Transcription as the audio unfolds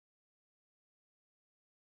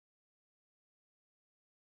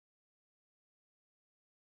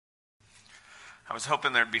I was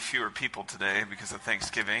hoping there'd be fewer people today because of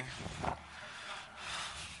Thanksgiving.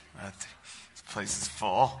 But this place is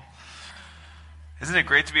full. Isn't it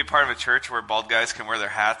great to be a part of a church where bald guys can wear their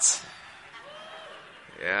hats?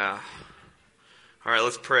 Yeah. All right,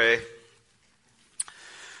 let's pray.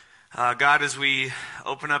 God, as we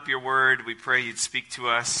open up your word, we pray you'd speak to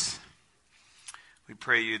us. We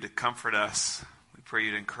pray you'd comfort us. We pray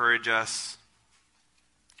you'd encourage us.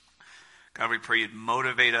 God, we pray you'd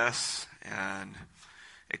motivate us and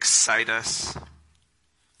excite us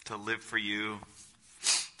to live for you,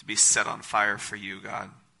 to be set on fire for you,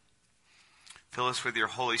 God. Fill us with your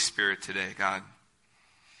Holy Spirit today, God.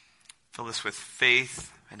 Fill us with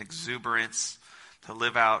faith and exuberance to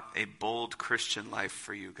live out a bold Christian life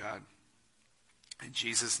for you, God. In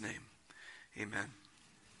Jesus' name, amen.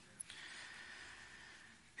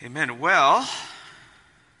 Amen. Well,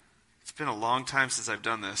 it's been a long time since I've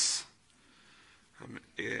done this.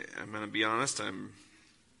 I'm going to be honest, I'm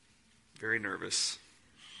very nervous.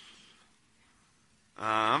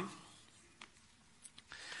 In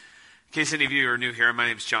case any of you are new here, my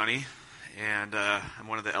name's Johnny, and I'm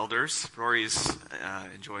one of the elders. Rory's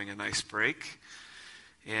enjoying a nice break,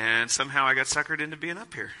 and somehow I got suckered into being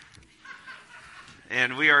up here.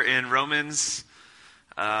 And we are in Romans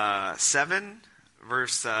 7,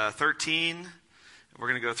 verse 13. We're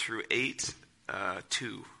going to go through 8,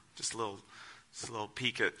 2. Just a little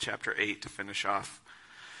peek at chapter 8 to finish off.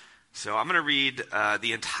 So I'm going to read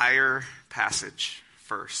the entire passage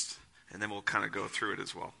first, and then we'll kind of go through it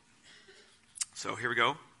as well. So here we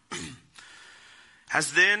go.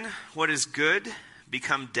 Has then what is good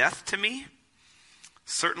become death to me?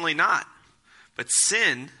 Certainly not. But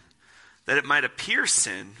sin, that it might appear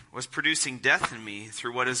sin, was producing death in me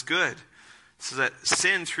through what is good, so that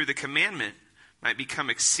sin through the commandment might become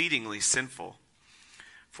exceedingly sinful.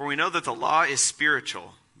 For we know that the law is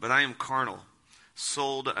spiritual, but I am carnal,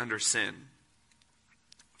 sold under sin.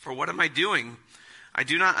 For what am I doing? I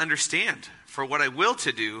do not understand. For what I will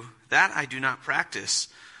to do, that I do not practice.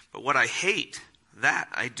 But what I hate, that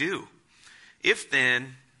I do. If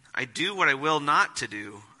then I do what I will not to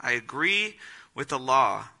do, I agree with the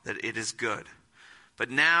law that it is good. But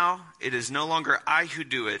now it is no longer I who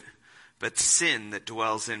do it, but sin that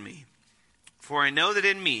dwells in me. For I know that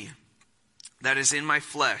in me, that is in my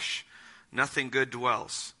flesh, nothing good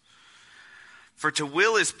dwells. For to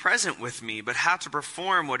will is present with me, but how to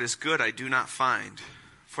perform what is good I do not find.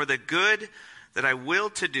 For the good that I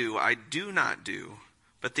will to do, I do not do.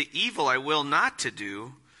 But the evil I will not to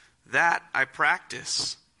do, that I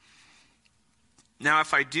practice. Now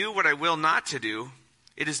if I do what I will not to do,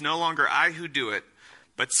 it is no longer I who do it,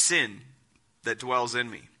 but sin that dwells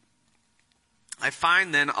in me. I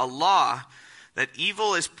find then a law that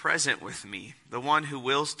evil is present with me, the one who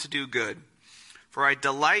wills to do good. For I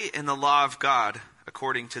delight in the law of God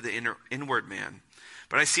according to the inward man.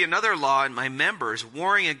 But I see another law in my members,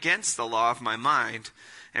 warring against the law of my mind,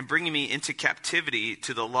 and bringing me into captivity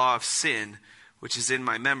to the law of sin, which is in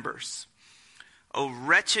my members. O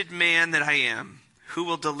wretched man that I am, who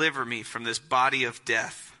will deliver me from this body of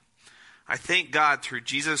death? I thank God through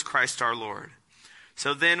Jesus Christ our Lord.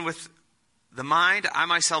 So then with the mind, I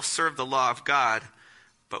myself serve the law of God,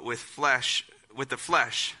 but with the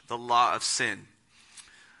flesh, the law of sin.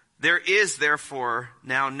 There is therefore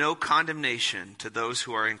now no condemnation to those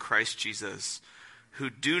who are in Christ Jesus, who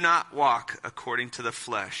do not walk according to the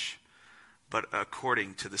flesh, but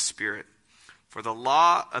according to the Spirit. For the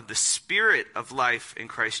law of the Spirit of life in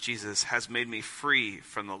Christ Jesus has made me free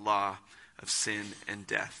from the law of sin and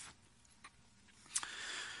death.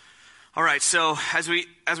 All right, so as we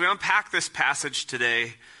unpack this passage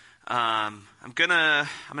today, I'm gonna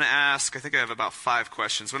ask. I think I have about 5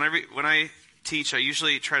 questions. When I teach, I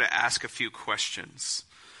usually try to ask a few questions,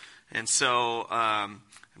 and so I'm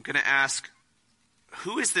gonna ask,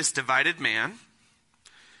 who is this divided man?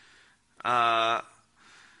 I'm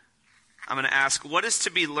gonna ask, what is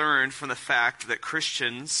to be learned from the fact that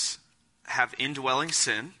Christians have indwelling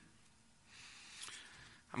sin?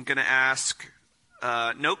 I'm gonna ask,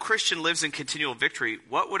 no Christian lives in continual victory.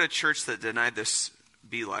 What would a church that denied this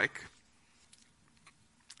be like?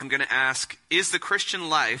 I'm going to ask, is the Christian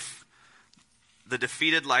life the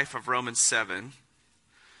defeated life of Romans 7?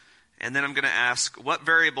 And then I'm going to ask, what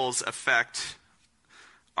variables affect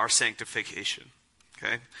our sanctification?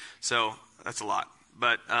 Okay, so that's a lot.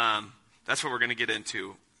 But that's what we're going to get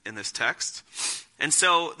into in this text. And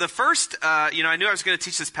so the first, I knew I was going to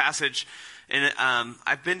teach this passage. And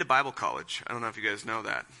I've been to Bible college. I don't know if you guys know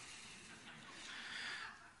that.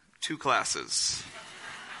 2 classes.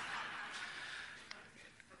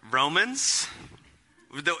 Romans.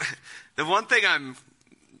 The one thing I'm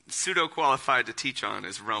pseudo-qualified to teach on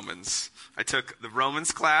is Romans. I took the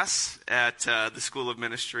Romans class at the School of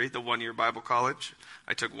Ministry, the one-year Bible college.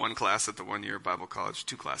 I took one class at the one-year Bible college,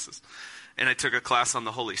 2 classes. And I took a class on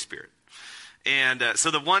the Holy Spirit. And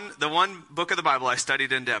so the one book of the Bible I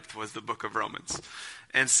studied in depth was the book of Romans.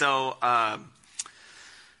 And so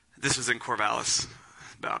this was in Corvallis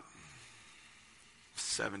about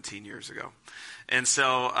 17 years ago. And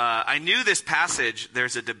so I knew this passage,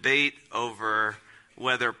 there's a debate over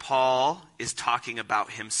whether Paul is talking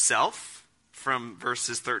about himself from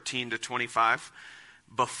verses 13 to 25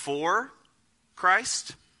 before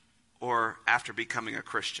Christ or after becoming a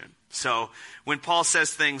Christian. So when Paul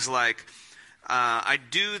says things like, I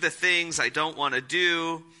do the things I don't want to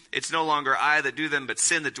do, it's no longer I that do them, but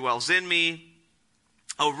sin that dwells in me.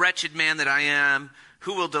 Oh, wretched man that I am,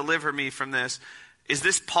 who will deliver me from this? Is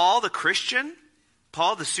this Paul the Christian?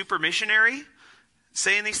 Paul the super missionary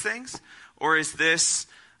saying these things? Or is this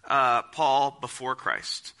Paul before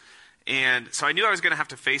Christ? And so I knew I was going to have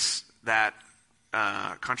to face that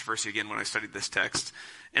controversy again when I studied this text.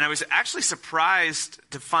 And I was actually surprised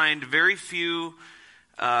to find very few.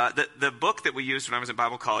 The book that we used when I was in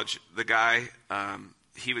Bible college, the guy,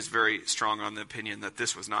 he was very strong on the opinion that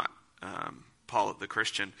this was not Paul the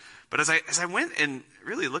Christian. But as I went and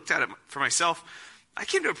really looked at it for myself, I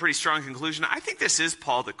came to a pretty strong conclusion. I think this is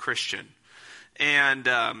Paul the Christian. And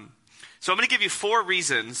so I'm going to give you 4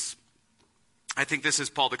 reasons I think this is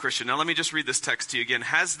Paul the Christian. Now let me just read this text to you again.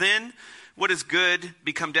 Has then what is good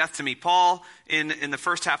become death to me? Paul, in the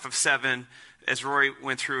first half of 7, as Rory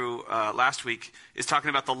went through last week, is talking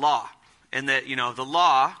about the law. And that, the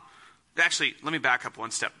law, actually, let me back up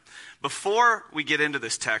one step. Before we get into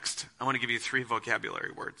this text, I want to give you 3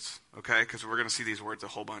 vocabulary words, okay? Because we're going to see these words a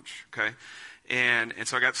whole bunch, okay? And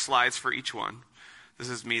so I got slides for each one. This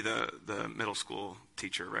is me, the middle school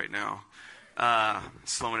teacher right now,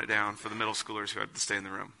 slowing it down for the middle schoolers who had to stay in the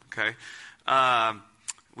room, okay?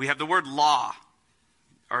 We have the word law.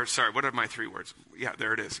 Or, sorry, what are my 3 words? Yeah,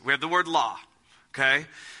 there it is. We have the word law, okay?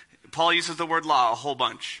 Paul uses the word law a whole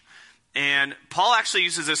bunch. And Paul actually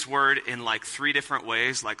uses this word in 3 different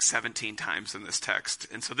ways, 17 times in this text.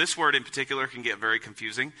 And so this word in particular can get very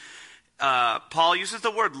confusing. Paul uses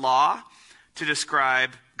the word law to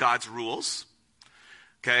describe God's rules,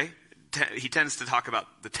 okay? He tends to talk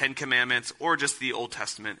about the 10 Commandments or just the Old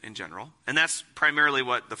Testament in general. And that's primarily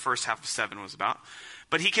what the first half of 7 was about.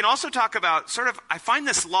 But he can also talk about I find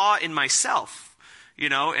this law in myself,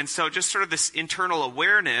 and so just sort of this internal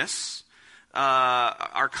awareness,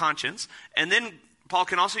 our conscience. And then Paul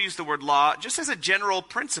can also use the word law just as a general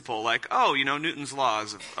principle, Newton's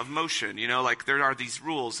laws of motion, there are these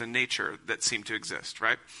rules in nature that seem to exist,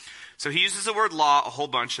 right? So he uses the word law a whole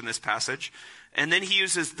bunch in this passage. And then he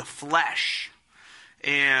uses the flesh.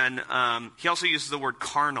 And he also uses the word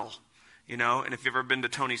carnal, and if you've ever been to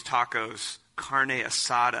Tony's Tacos, carne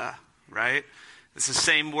asada, right? It's the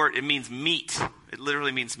same word. It means meat. It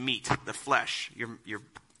literally means meat, the flesh, your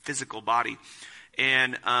physical body.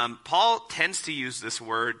 And Paul tends to use this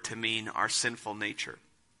word to mean our sinful nature.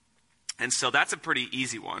 And so that's a pretty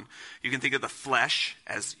easy one. You can think of the flesh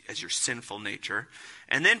as your sinful nature.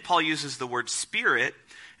 And then Paul uses the word spirit,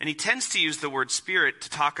 and he tends to use the word spirit to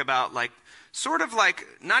talk about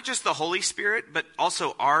not just the Holy Spirit, but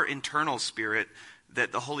also our internal spirit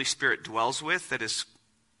that the Holy Spirit dwells with, that is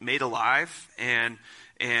made alive and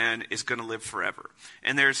is going to live forever.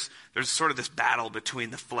 And there's sort of this battle between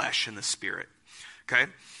the flesh and the spirit. Okay?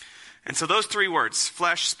 And so those 3 words,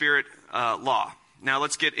 flesh, spirit, law. Now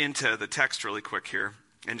let's get into the text really quick here.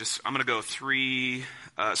 And I'm going to go I'm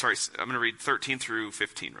going to read 13 through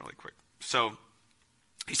 15 really quick. So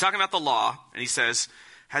he's talking about the law, and he says,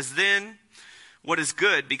 has then what is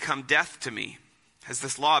good become death to me? Has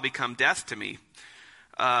this law become death to me?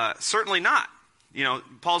 Certainly not.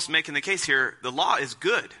 Paul's making the case here, the law is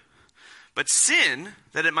good. But sin,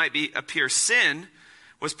 that it might appear sin,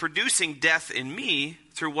 was producing death in me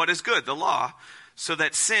through what is good, the law, so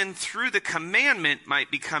that sin through the commandment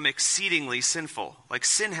might become exceedingly sinful.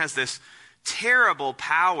 Sin has this terrible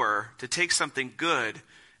power to take something good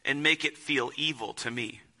and make it feel evil to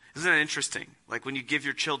me. Isn't that interesting? When you give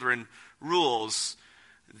your children rules,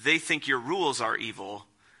 they think your rules are evil.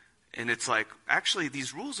 And it's actually,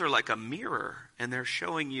 these rules are like a mirror, and they're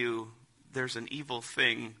showing you there's an evil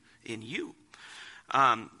thing in you.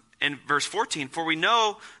 And verse 14, for we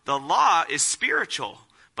know the law is spiritual,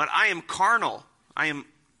 but I am carnal. I am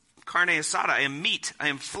carne asada. I am meat. I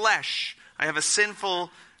am flesh. I have a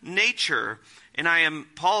sinful nature. And I am,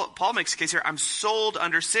 Paul makes a case here, I'm sold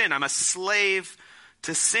under sin. I'm a slave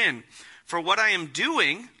to sin. For what I am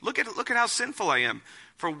doing, look at how sinful I am.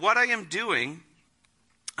 For what I am doing,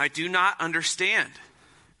 I do not understand.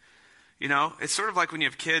 You know, it's sort of like when you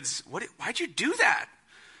have kids, why'd you do that?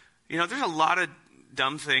 You know, there's a lot of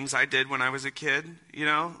dumb things I did when I was a kid, you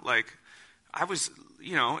know, like I was,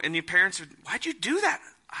 you know, and your parents would, why'd you do that?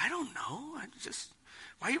 I don't know.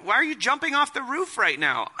 Why are you jumping off the roof right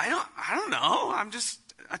now? I don't know. I'm just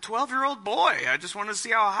a 12-year-old boy. I just want to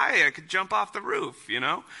see how high I could jump off the roof, you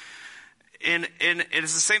know? And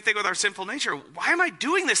it's the same thing with our sinful nature. Why am I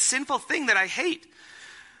doing this sinful thing that I hate?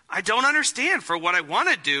 I don't understand. For what I want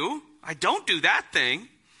to do, I don't do that thing.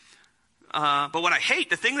 But what I hate,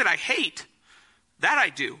 the thing that I hate, that I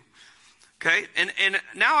do. Okay? And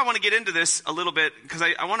now I want to get into this a little bit because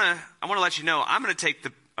I want to let you know I'm going to take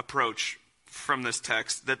the approach from this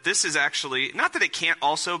text that this is actually, not that it can't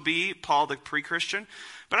also be Paul the pre-Christian,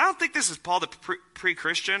 but I don't think this is Paul the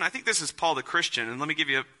pre-Christian. I think this is Paul the Christian, and let me give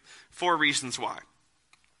you 4 reasons why.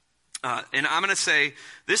 And I'm going to say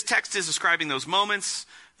this text is describing those moments,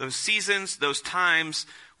 those seasons, those times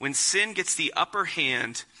when sin gets the upper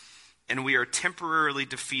hand and we are temporarily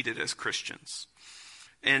defeated as Christians.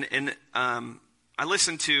 And I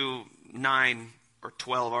listened to 9 or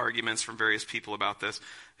 12 arguments from various people about this.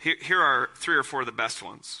 Here are 3 or 4 of the best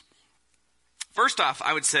ones. First off,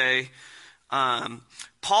 I would say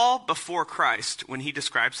Paul before Christ, when he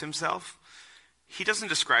describes himself, he doesn't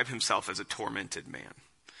describe himself as a tormented man.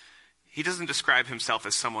 He doesn't describe himself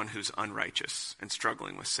as someone who's unrighteous and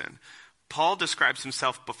struggling with sin. Paul describes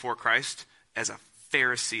himself before Christ as a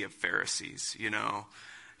Pharisee of Pharisees, you know.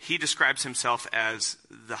 He describes himself as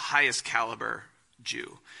the highest caliber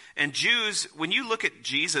Jew. And Jews, when you look at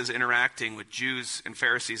Jesus interacting with Jews and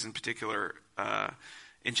Pharisees in particular,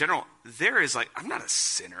 in general, there is like, I'm not a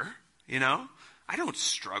sinner, you know. I don't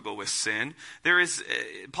struggle with sin.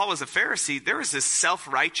 Paul was a Pharisee. There is this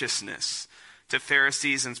self-righteousness to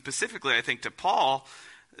Pharisees, and specifically, I think, to Paul,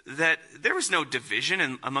 that there was no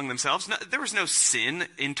division among themselves. There was no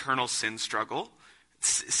internal sin struggle.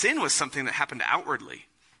 Sin was something that happened outwardly.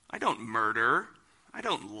 I don't murder. I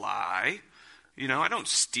don't lie. You know, I don't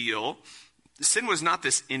steal. Sin was not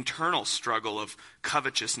this internal struggle of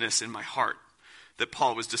covetousness in my heart that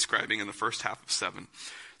Paul was describing in the first half of 7.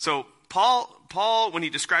 So Paul, when he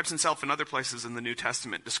describes himself in other places in the New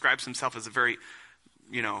Testament, describes himself as a very,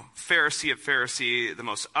 you know, Pharisee of Pharisee, the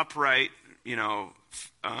most upright, you know,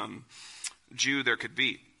 Jew there could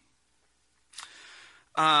be.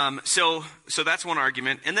 So that's one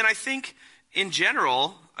argument. And then I think, in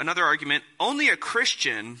general, another argument, only a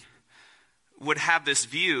Christian would have this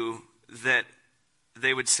view that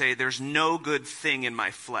they would say, there's no good thing in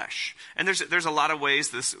my flesh. And there's a lot of ways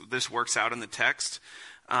this works out in the text.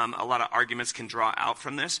 A lot of arguments can draw out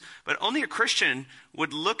from this. But only a Christian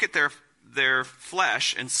would look at their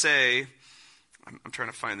flesh and say, I'm trying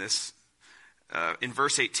to find this, in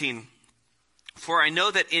verse 18, for I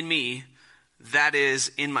know that in me, that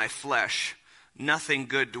is in my flesh, nothing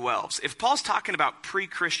good dwells. If Paul's talking about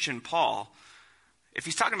pre-Christian Paul, if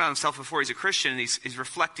he's talking about himself before he's a Christian, and he's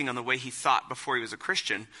reflecting on the way he thought before he was a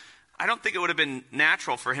Christian, I don't think it would have been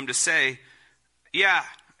natural for him to say, yeah,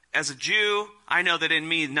 as a Jew, I know that in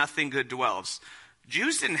me nothing good dwells.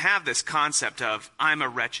 Jews didn't have this concept of, I'm a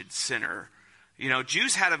wretched sinner. You know,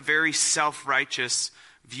 Jews had a very self-righteous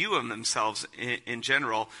view of themselves in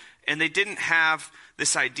general, and they didn't have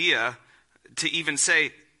this idea to even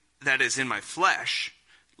say, that is in my flesh,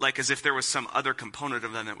 like as if there was some other component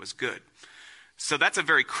of them that was good. So that's a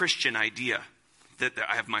very Christian idea, that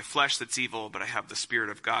I have my flesh that's evil, but I have the Spirit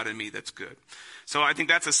of God in me that's good. So I think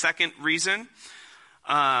that's a second reason.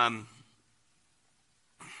 And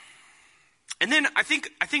then I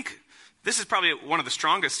think this is probably one of the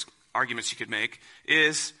strongest arguments you could make,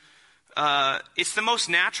 is it's the most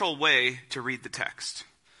natural way to read the text.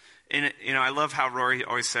 And, you know, I love how Rory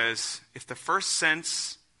always says, if the first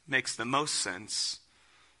sense makes the most sense,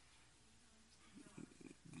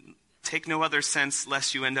 take no other sense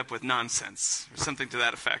lest you end up with nonsense, or something to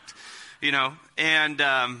that effect. You know, and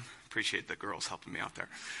appreciate the girls helping me out there.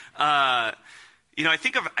 You know, I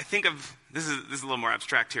think of this is a little more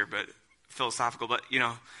abstract here, but philosophical. But you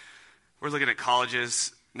know, we're looking at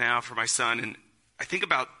colleges now for my son, and I think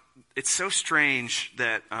about, it's so strange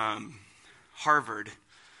that Harvard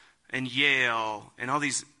and Yale and all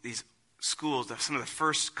these schools, some of the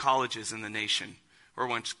first colleges in the nation, were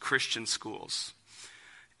once Christian schools.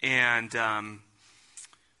 And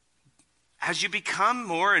as you become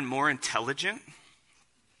more and more intelligent,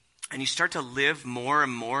 and you start to live more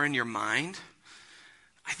and more in your mind,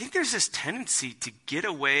 I think there's this tendency to get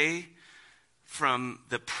away from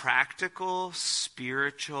the practical,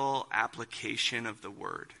 spiritual application of the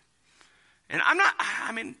word.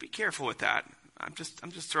 And be careful with that. I'm just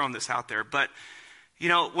throwing this out there. But,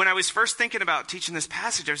 when I was first thinking about teaching this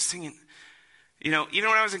passage, I was thinking, even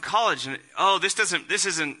when I was in college, and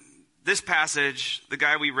this passage, the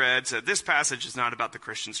guy we read said, this passage is not about the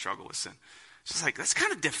Christian struggle with sin. It's just like, that's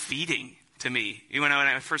kind of defeating to me. When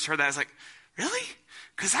I first heard that, I was like, really?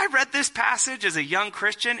 Because I read this passage as a young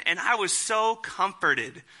Christian, and I was so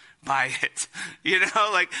comforted by it.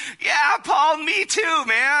 Yeah, Paul, me too,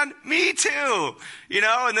 man. Me too.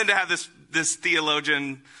 And then to have this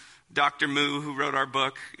theologian, Dr. Moo, who wrote our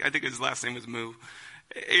book, I think his last name was Moo.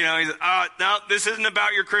 He's, no, this isn't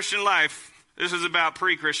about your Christian life. This is about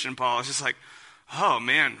pre-Christian Paul. It's just like, oh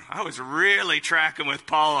man, I was really tracking with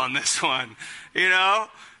Paul on this one. Now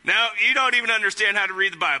you don't even understand how to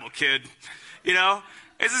read the Bible, kid.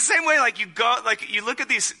 It's the same way, you look at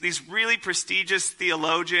these really prestigious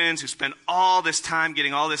theologians who spend all this time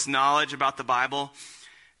getting all this knowledge about the Bible,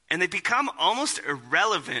 and they become almost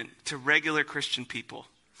irrelevant to regular Christian people,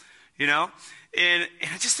 And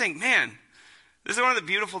I just think, man, this is one of the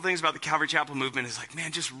beautiful things about the Calvary Chapel movement is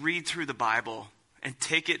just read through the Bible and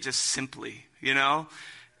take it just simply, And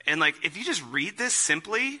if you just read this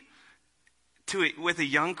simply with a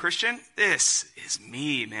young Christian, this is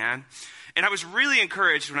me, man. And I was really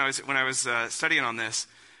encouraged when I was studying on this.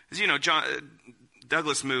 As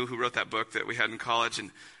Douglas Moo, who wrote that book that we had in college,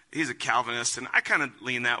 and he's a Calvinist, and I kind of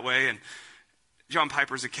lean that way. And John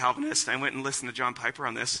Piper's a Calvinist, and I went and listened to John Piper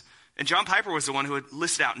on this. And John Piper was the one who had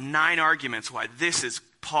listed out 9 arguments why this is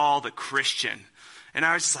Paul the Christian. And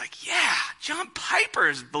I was just like, yeah, John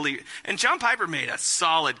Piper's believe. And John Piper made a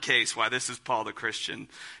solid case why this is Paul the Christian,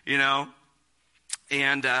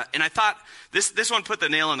 And I thought this one put the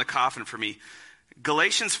nail in the coffin for me.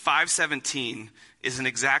 Galatians 5:17 is an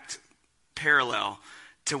exact parallel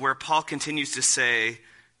to where Paul continues to say,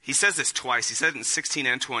 he says this twice. He said it in 16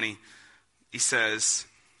 and 20. He says,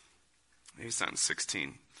 maybe it's not in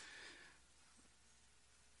 16.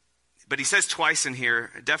 But he says twice in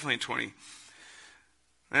here, definitely in 20.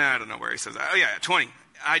 I don't know where he says that. Oh yeah, 20.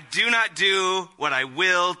 I do not do what I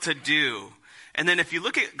will to do. And then if you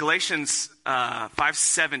look at Galatians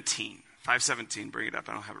 5:17, bring it up.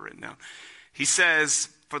 I don't have it written down. He says,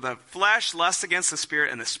 for the flesh lusts against the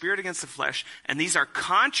spirit and the spirit against the flesh, and these are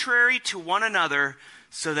contrary to one another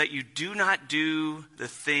so that you do not do the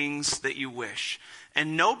things that you wish.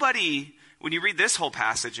 And nobody, when you read this whole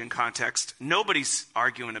passage in context, nobody's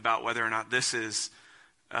arguing about whether or not this is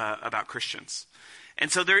about Christians.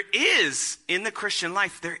 And so there is, in the Christian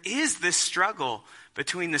life, there is this struggle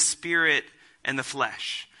between the spirit and the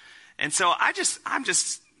flesh. And so I'm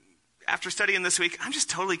just, after studying this week, I'm just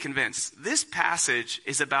totally convinced this passage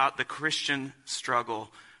is about the Christian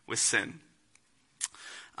struggle with sin,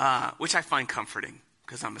 which I find comforting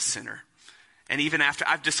because I'm a sinner. And even after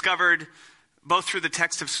I've discovered, both through the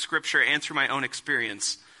text of Scripture and through my own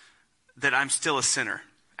experience, that I'm still a sinner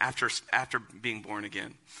after being born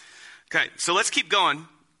again. Okay, so let's keep going.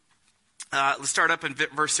 Let's start up in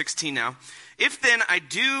verse 16 now. If then I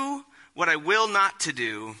do what I will not to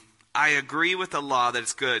do, I agree with the law that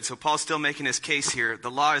it's good. So Paul's still making his case here.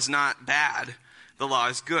 The law is not bad. The law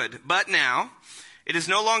is good. But now, it is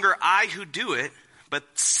no longer I who do it, but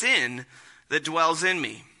sin that dwells in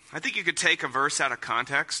me. I think you could take a verse out of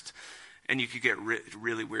context, and you could get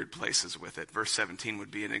really weird places with it. Verse 17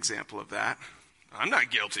 would be an example of that. I'm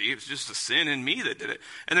not guilty. It's just a sin in me that did it.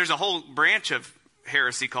 And there's a whole branch of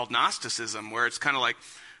heresy called Gnosticism, where it's kind of like,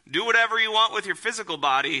 do whatever you want with your physical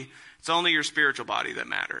body. It's only your spiritual body that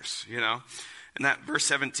matters, And that verse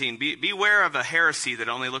 17, beware of a heresy that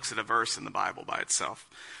only looks at a verse in the Bible by itself.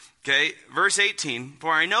 Okay, verse 18,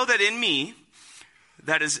 for I know that in me,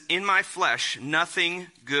 that is in my flesh, nothing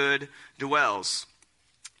good dwells.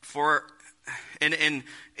 And in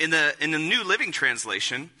the New Living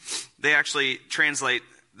Translation, they actually translate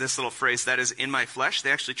this little phrase, that is in my flesh,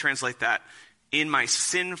 they actually translate that in my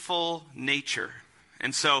sinful nature.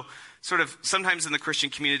 And so, sort of, sometimes in the Christian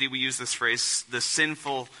community, we use this phrase, the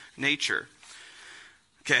sinful nature.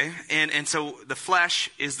 Okay? And so, the flesh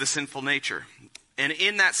is the sinful nature. And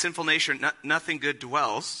in that sinful nature, nothing good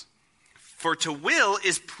dwells. For to will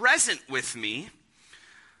is present with me.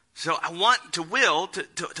 So I want to will,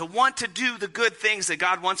 to want to do the good things that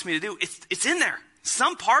God wants me to do. It's in there.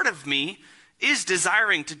 Some part of me is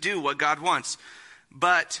desiring to do what God wants.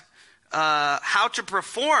 But how to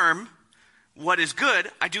perform what is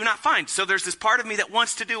good, I do not find. So there's this part of me that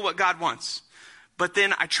wants to do what God wants. But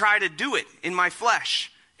then I try to do it in my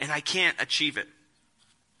flesh, and I can't achieve it.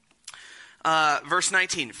 Verse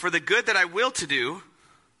 19, for the good that I will to do,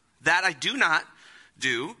 that I do not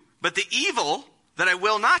do, but the evil that I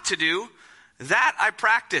will not to do, that I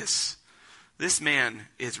practice. This man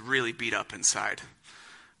is really beat up inside.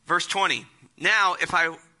 Verse 20. Now, if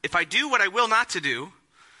I do what I will not to do,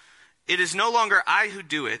 it is no longer I who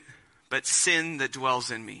do it, but sin that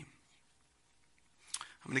dwells in me.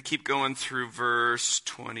 I'm going to keep going through verse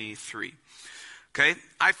 23. Okay?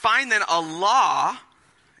 I find then a law,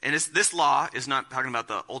 and this law is not talking about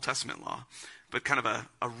the Old Testament law, but kind of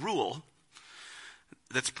a rule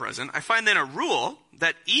that's present. I find then a rule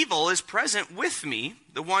that evil is present with me,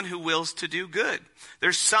 the one who wills to do good.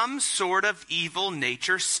 There's some sort of evil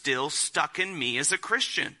nature still stuck in me as a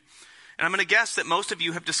Christian. And I'm going to guess that most of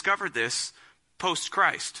you have discovered this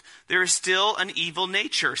post-Christ. There is still an evil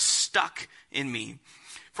nature stuck in me.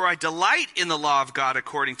 For I delight in the law of God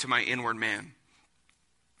according to my inward man.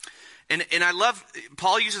 And I love,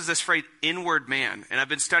 Paul uses this phrase, inward man. And I've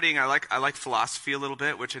been studying, I like philosophy a little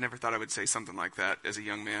bit, which I never thought I would say something like that as a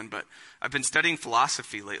young man. But I've been studying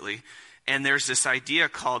philosophy lately. And there's this idea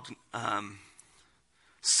called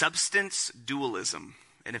substance dualism.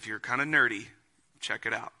 And if you're kind of nerdy, check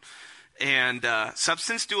it out. And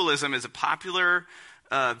substance dualism is a popular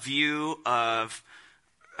view of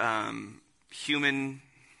human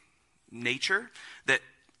nature, that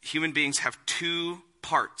human beings have two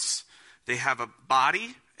parts. They have a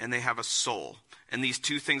body and they have a soul. And these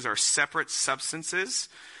two things are separate substances,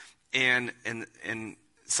 and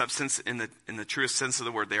substance in the truest sense of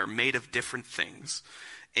the word. They are made of different things.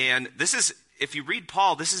 And this is, if you read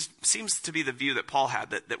Paul, seems to be the view that Paul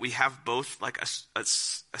had, that we have both like a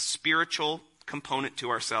spiritual component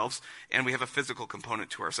to ourselves and we have a physical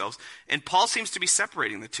component to ourselves. And Paul seems to be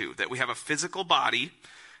separating the two, that we have a physical body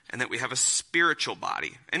and that we have a spiritual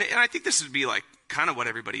body. And I think this would be like kind of what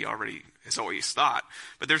everybody already has always thought.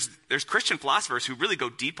 But there's Christian philosophers who really go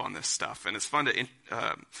deep on this stuff, and it's fun to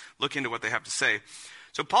look into what they have to say.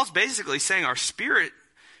 So Paul's basically saying our spirit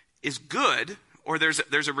is good, or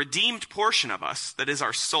there's a redeemed portion of us that is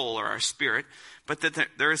our soul or our spirit, but that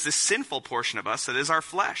there is this sinful portion of us that is our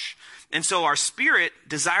flesh. And so our spirit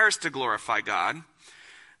desires to glorify God,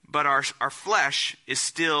 but our flesh is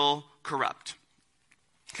still corrupt.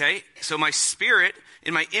 Okay? So my spirit,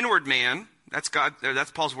 in my inward man, that's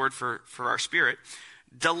Paul's word for our spirit,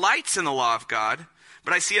 delights in the law of God,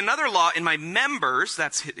 but I see another law in my members.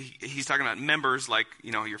 He's talking about members like,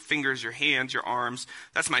 your fingers, your hands, your arms.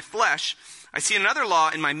 That's my flesh. I see another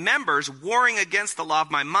law in my members warring against the law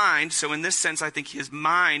of my mind. So in this sense, I think his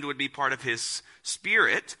mind would be part of his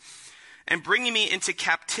spirit, and bringing me into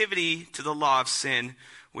captivity to the law of sin,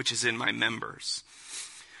 which is in my members.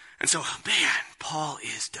 And so, man, Paul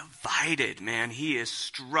is divided, man. He is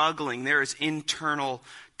struggling. There is internal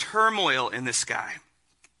turmoil in this guy.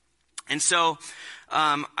 And so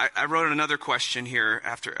I wrote another question here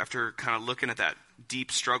after kind of looking at that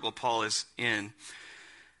deep struggle Paul is in.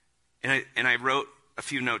 And I wrote a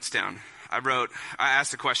few notes down. I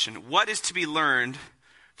asked the question, what is to be learned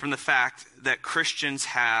from the fact that Christians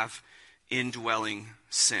have indwelling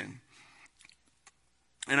sin?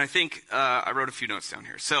 And I think I wrote a few notes down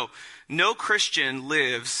here. So, no Christian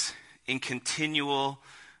lives in continual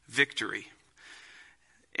victory.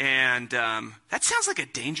 And that sounds like a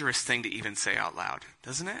dangerous thing to even say out loud,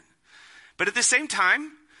 doesn't it? But at the same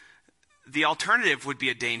time, the alternative would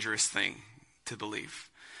be a dangerous thing to believe.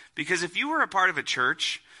 Because if you were a part of a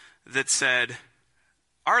church that said,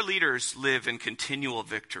 our leaders live in continual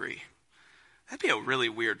victory, that'd be a really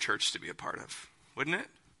weird church to be a part of, wouldn't it?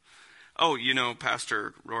 Oh,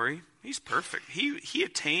 Pastor Rory, he's perfect. He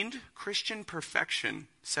attained Christian perfection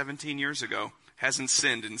 17 years ago. Hasn't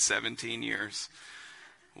sinned in 17 years.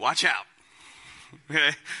 Watch out.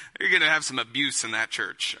 Okay? You're going to have some abuse in that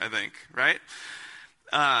church, I think, right?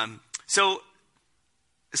 So,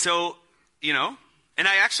 and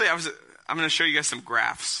I'm going to show you guys some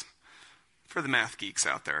graphs for the math geeks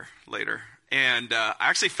out there later. And I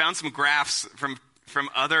actually found some graphs from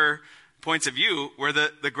other points of view where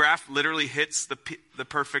the graph literally hits the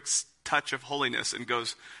perfect touch of holiness and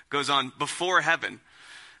goes on before heaven.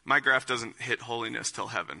 My graph doesn't hit holiness till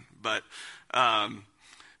heaven. But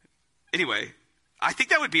anyway, I think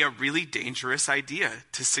that would be a really dangerous idea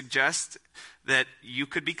to suggest that you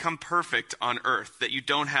could become perfect on earth, that you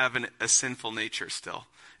don't have a sinful nature still,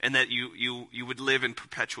 and that you would live in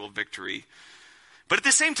perpetual victory. But at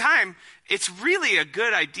the same time, it's really a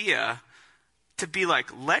good idea to be like,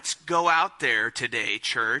 let's go out there today,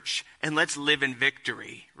 church, and let's live in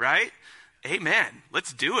victory, right? Amen.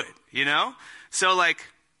 Let's do it, So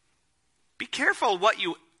be careful what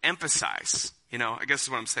you emphasize, I guess is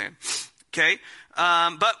what I'm saying. Okay?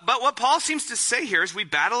 But what Paul seems to say here is we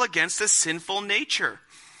battle against a sinful nature.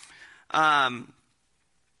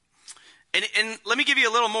 And let me give you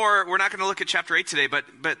a little more. We're not going to look at chapter 8 today, but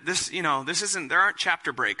this, there aren't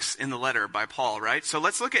chapter breaks in the letter by Paul, right? So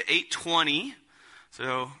let's look at 8:20.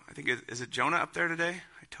 So I think, is it Jonah up there today?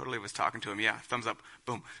 I totally was talking to him. Yeah, thumbs up.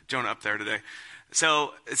 Boom. Jonah up there today.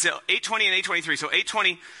 So 8:20 and 8:23. So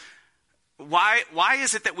 8:20, why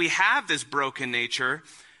is it that we have this broken nature?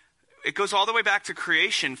 It goes all the way back to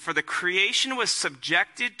creation. For the creation was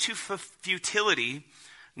subjected to futility,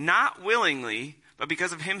 not willingly, but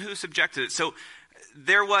because of him who subjected it. So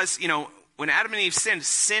there was, when Adam and Eve sinned,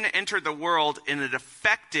 sin entered the world and it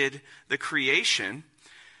affected the creation.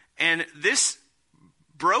 And this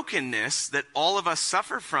brokenness that all of us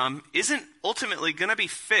suffer from isn't ultimately going to be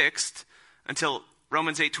fixed until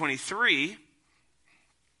Romans 8:23.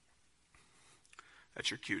 That's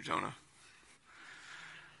your cue, Jonah.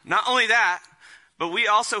 Not only that, but we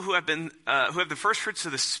also who have the first fruits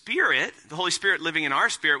of the Spirit, the Holy Spirit living in our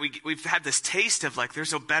spirit, we've had this taste of like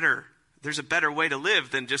there's a better way to live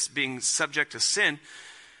than just being subject to sin.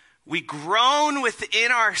 We groan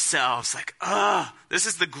within ourselves like, this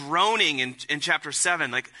is the groaning in chapter 7.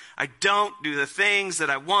 Like, I don't do the things that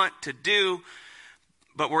I want to do,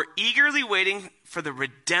 but we're eagerly waiting for the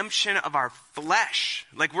redemption of our flesh.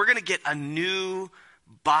 Like, we're going to get a new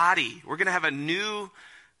body. We're going to have a new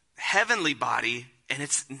heavenly body, and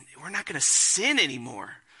we're not going to sin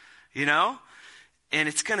anymore, and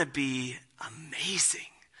it's going to be amazing.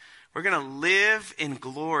 We're going to live in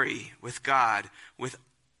glory with God, with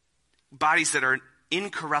bodies that are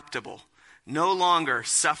incorruptible, no longer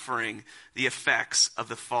suffering the effects of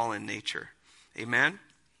the fallen nature. Amen?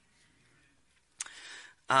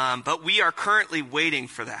 But we are currently waiting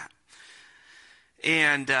for that.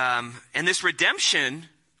 And this redemption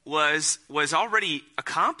was already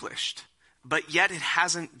accomplished, but yet it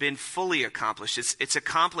hasn't been fully accomplished. It's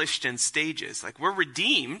accomplished in stages. Like, we're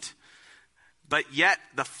redeemed, but yet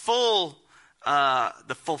the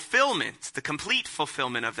fulfillment, the complete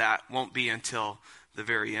fulfillment of that won't be until the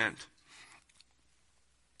very end.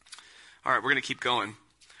 All right, we're going to keep going.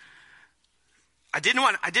 I didn't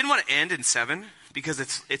want to end in 7 because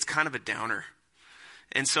it's kind of a downer.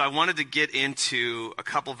 And so I wanted to get into a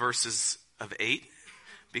couple verses of 8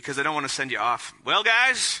 because I don't want to send you off. Well,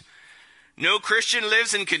 guys, no Christian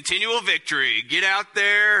lives in continual victory. Get out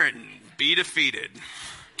there and be defeated.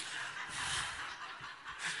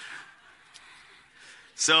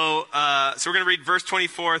 So we're going to read verse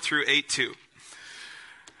 24 through 8:2.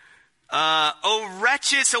 Oh,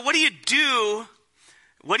 wretched. So what do you do?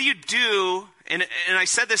 What do you do? And I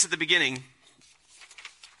said this at the beginning.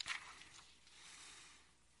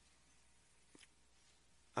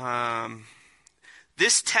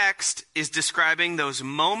 This text is describing those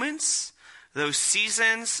moments, those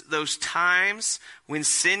seasons, those times when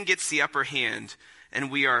sin gets the upper hand and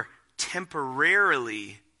we are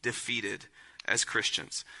temporarily defeated as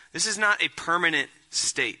Christians. This is not a permanent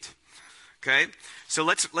state. Okay? So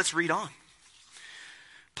let's read on.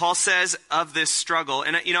 Paul says of this struggle,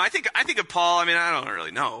 and I think of Paul, I don't really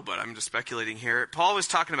know, but I'm just speculating here. Paul was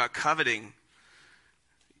talking about coveting.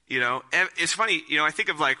 It's funny, I think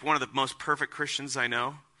of like one of the most perfect Christians I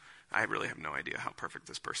know. I really have no idea how perfect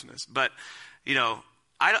this person is. But,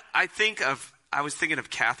 I was thinking of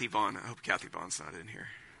Kathy Vaughn. I hope Kathy Vaughn's not in here.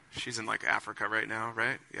 She's in like Africa right now,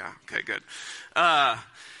 right? Yeah, okay, good.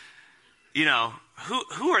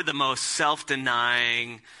 Who are the most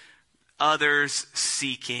self-denying,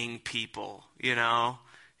 others-seeking people,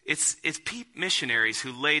 It's missionaries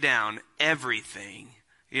who lay down everything.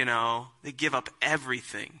 They give up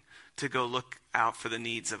everything to go look out for the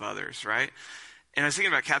needs of others, right? And I was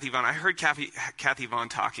thinking about Kathy Vaughn. I heard Kathy Vaughn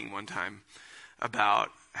talking one time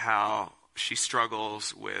about how she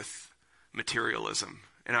struggles with materialism.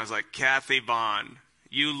 And I was like, Kathy Vaughn,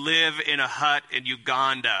 you live in a hut in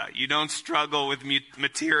Uganda. You don't struggle with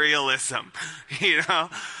materialism, It's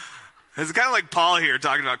kind of like Paul here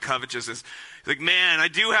talking about covetousness. He's like, man, I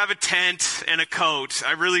do have a tent and a coat.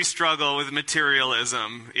 I really struggle with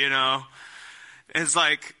materialism, It's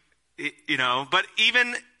like, but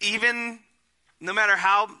even no matter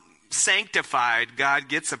how sanctified God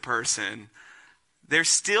gets a person, there's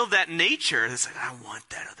still that nature that's like, I want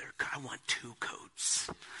 2 coats,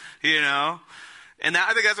 And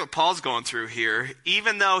I think that's what Paul's going through here.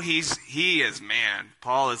 Even though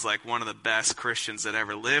Paul is like one of the best Christians that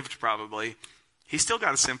ever lived probably. He's still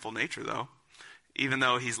got a sinful nature though. Even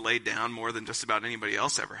though he's laid down more than just about anybody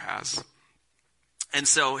else ever has. And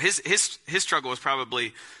so his struggle was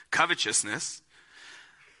probably covetousness.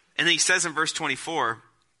 And then he says in verse 24,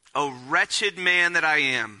 "O wretched man that I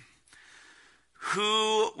am,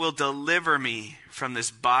 who will deliver me from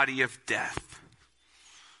this body of death?"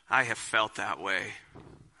 I have felt that way.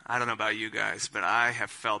 I don't know about you guys, but I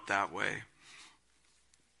have felt that way.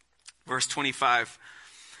 Verse 25.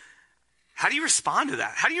 How do you respond to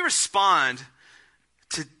that? How do you respond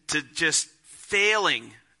to just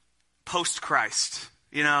failing post-Christ?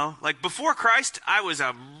 You know, like before Christ, I was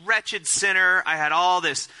a wretched sinner. I had all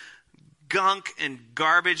this gunk and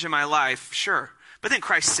garbage in my life, sure. But then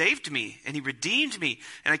Christ saved me and he redeemed me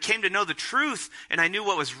and I came to know the truth and I knew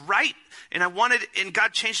what was right and and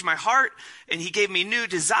God changed my heart and he gave me new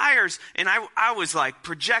desires and I was like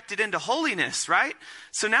projected into holiness, right?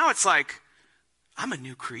 So now it's like, I'm a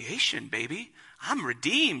new creation, baby. I'm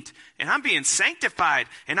redeemed and I'm being sanctified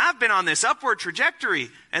and I've been on this upward trajectory.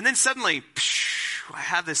 And then suddenly, I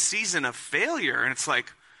have this season of failure and it's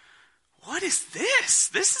like, what is this?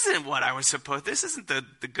 This isn't what I was supposed, this isn't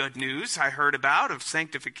the good news I heard about of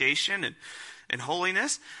sanctification and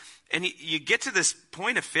holiness. And you get to this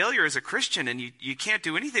point of failure as a Christian and you can't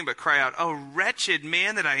do anything but cry out, oh, wretched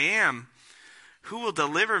man that I am, who will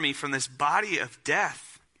deliver me from this body of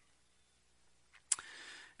death?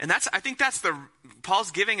 And I think that's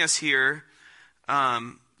Paul's giving us here,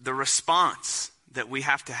 the response that we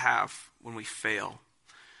have to have when we fail.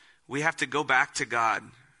 We have to go back to God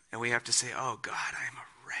and we have to say, oh God, I am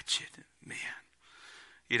a wretched man.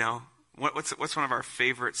 You know, what's one of our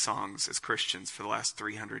favorite songs as Christians for the last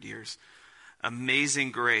 300 years?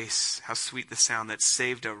 Amazing grace, how sweet the sound that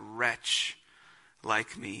saved a wretch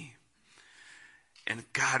like me. And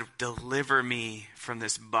God, deliver me from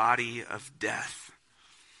this body of death.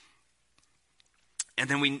 And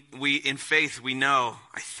then we in faith, we know,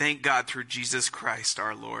 I thank God through Jesus Christ,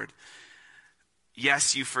 our Lord.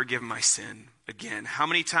 Yes, you forgive my sin. Again, how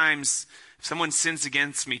many times, if someone sins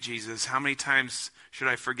against me, Jesus, how many times should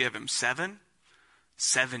I forgive him? 7?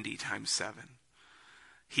 70 times 7.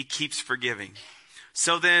 He keeps forgiving.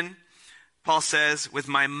 So then, Paul says, with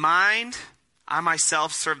my mind, I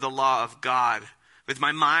myself serve the law of God. With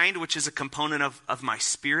my mind, which is a component of my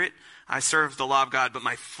spirit, I serve the law of God, but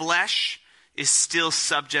my flesh is still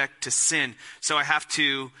subject to sin. So I have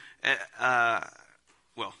to,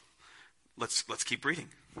 let's keep reading.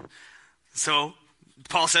 So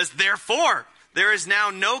Paul says, therefore, there is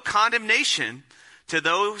now no condemnation to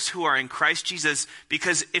those who are in Christ Jesus,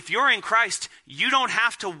 because if you're in Christ, you don't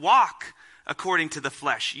have to walk according to the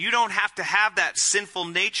flesh. You don't have to have that sinful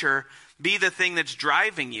nature be the thing that's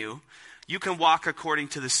driving you. You can walk according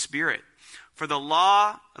to the Spirit. For the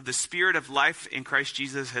law of the Spirit of life in Christ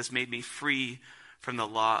Jesus has made me free from the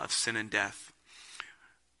law of sin and death.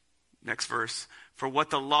 Next verse. For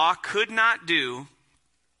what the law could not do,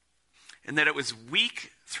 and that it was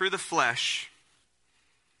weak through the flesh.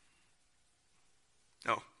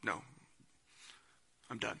 Oh, no.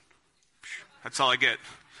 I'm done. That's all I get.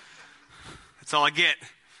 That's all I get.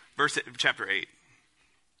 Chapter 8.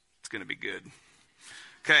 It's going to be good.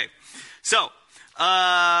 Okay. So,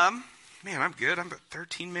 man, I'm good. I'm about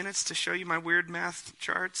 13 minutes to show you my weird math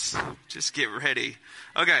charts. Just get ready.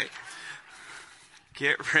 Okay.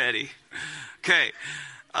 Get ready. Okay.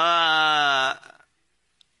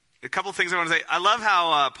 A couple things I want to say. I love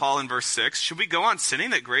how Paul in verse 6, should we go on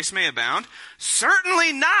sinning that grace may abound?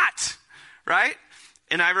 Certainly not. Right?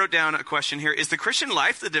 And I wrote down a question here. Is the Christian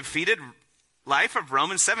life the defeated life of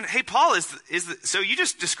Romans 7? Hey, Paul, so you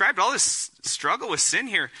just described all this struggle with sin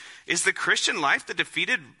here. Is the Christian life the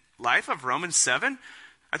defeated life of Romans 7?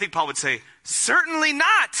 I think Paul would say, certainly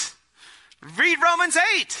not. Read Romans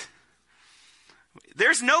 8.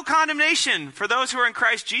 There's no condemnation for those who are in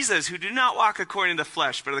Christ Jesus, who do not walk according to the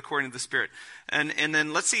flesh, but according to the Spirit. And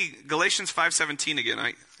then let's see Galatians 5:17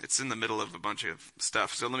 again. It's in the middle of a bunch of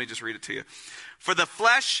stuff, so let me just read it to you. For the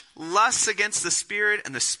flesh lusts against the Spirit,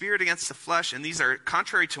 and the Spirit against the flesh, and these are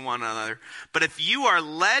contrary to one another. But if you are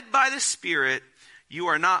led by the Spirit, you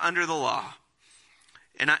are not under the law.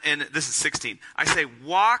 And this is 16. I say,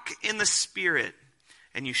 walk in the Spirit,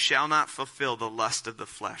 and you shall not fulfill the lust of the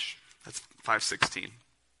flesh. That's 5:16.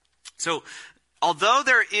 So, although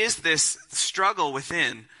there is this struggle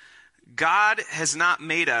within, God has not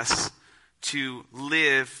made us to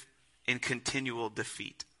live in continual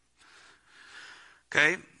defeat.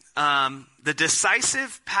 Okay? The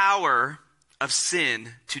decisive power of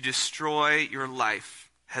sin to destroy your life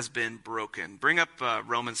has been broken. Bring up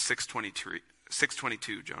Romans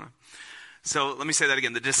 6:22, Jonah. So let me say that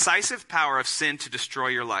again. The decisive power of sin to destroy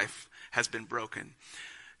your life has been broken.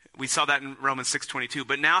 We saw that in Romans 6:22.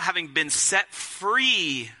 But now, having been set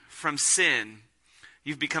free from sin,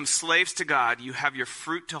 you've become slaves to God. You have your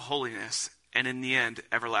fruit to holiness, and in the end,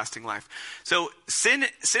 everlasting life. So sin.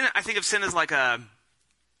 I think of sin as like a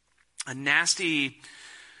nasty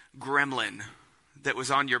gremlin that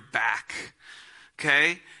was on your back.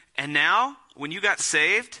 Okay? And now when you got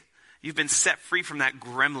saved, you've been set free from that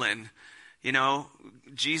gremlin. You know,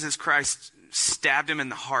 Jesus Christ stabbed him in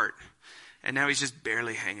the heart. And now he's just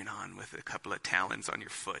barely hanging on with a couple of talons on your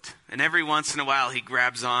foot. And every once in a while he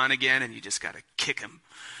grabs on again and you just got to kick him.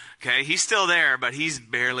 Okay, he's still there, but he's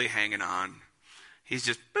barely hanging on. He's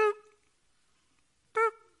just boop, boop,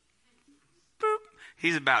 boop.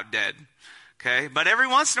 He's about dead. Okay, but every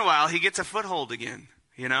once in a while he gets a foothold again,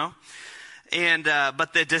 you know. And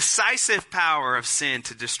but the decisive power of sin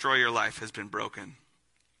to destroy your life has been broken.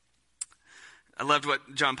 I loved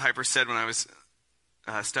what John Piper said when I was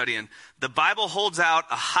studying. The Bible holds out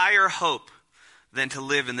a higher hope than to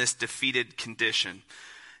live in this defeated condition.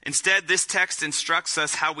 Instead, this text instructs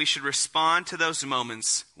us how we should respond to those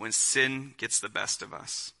moments when sin gets the best of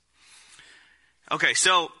us. Okay,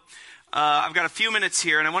 so I've got a few minutes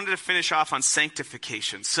here, and I wanted to finish off on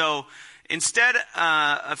sanctification. So instead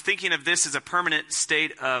of thinking of this as a permanent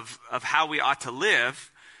state of how we ought to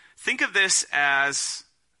live, think of this as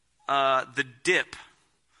the dip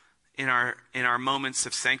in our moments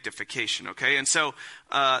of sanctification, okay? And so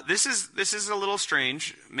this is a little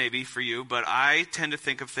strange maybe for you, but I tend to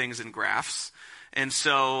think of things in graphs. And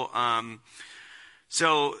so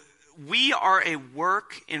we are a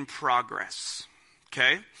work in progress,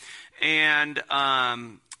 okay? And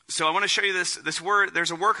so I want to show you this word. There's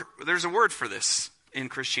a word for this in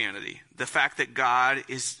Christianity. The fact that God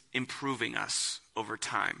is improving us over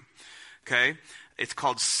time, okay? It's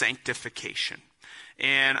called sanctification.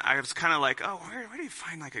 And I was kind of like, oh, where do you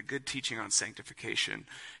find like a good teaching on sanctification?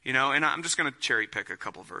 You know, and I'm just going to cherry pick a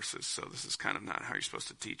couple verses. So this is kind of not how you're supposed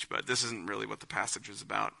to teach, but this isn't really what the passage is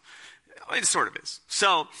about. It sort of is.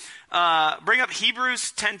 So bring up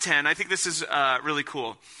Hebrews 10:10. I think this is really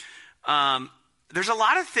cool. There's a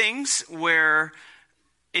lot of things where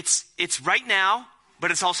it's right now, but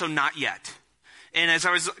it's also not yet. And as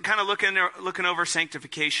I was kind of looking over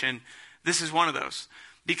sanctification, this is one of those.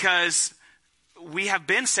 Because we have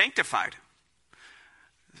been sanctified.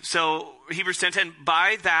 So Hebrews 10:10,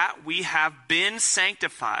 by that we have been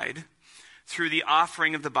sanctified through the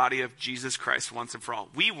offering of the body of Jesus Christ once and for all.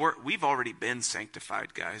 We've already been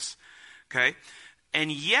sanctified, guys. Okay?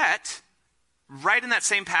 And yet, right in that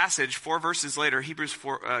same passage, 4 verses later, Hebrews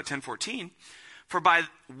 10:14, for by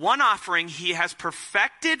one offering he has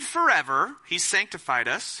perfected forever, he's sanctified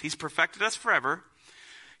us, he's perfected us forever,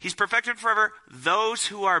 he's perfected forever those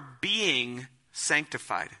who are being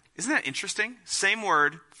sanctified. Isn't that interesting? Same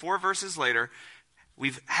word, 4 verses later.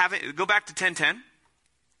 Go back to 10:10.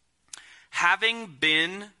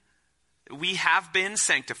 We have been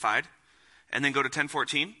sanctified, and then go to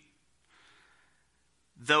 10:14.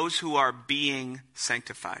 Those who are being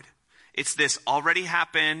sanctified. It's this already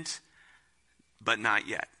happened, but not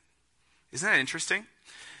yet. Isn't that interesting?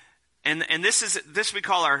 And this we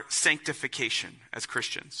call our sanctification as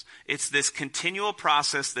Christians. It's this continual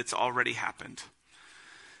process that's already happened.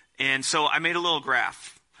 And so I made a little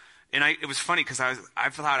graph. And it was funny because I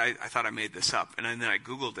thought I made this up. And then I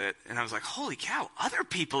Googled it and I was like, holy cow, other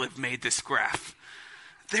people have made this graph.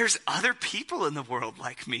 There's other people in the world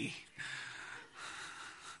like me.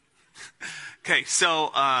 Okay, so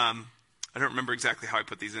I don't remember exactly how I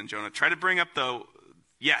put these in, Jonah. Try to bring up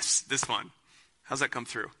yes, this one. How's that come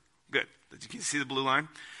through? Good. Did you see the blue line?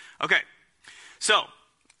 Okay. So,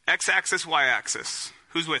 x-axis, y-axis.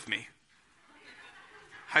 Who's with me?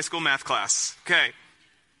 High school math class. Okay.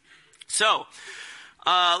 So,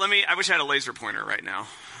 I wish I had a laser pointer right now.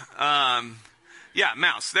 Yeah,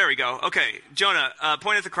 mouse. There we go. Okay. Jonah,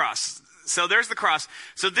 point at the cross. So there's the cross.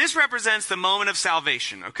 So this represents the moment of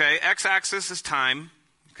salvation, okay? X-axis is time,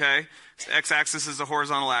 okay? X-axis is the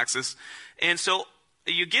horizontal axis. And so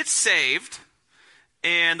you get saved,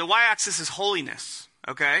 and the y-axis is holiness,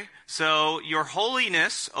 okay? So your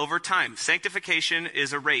holiness over time. Sanctification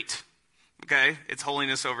is a rate, okay? It's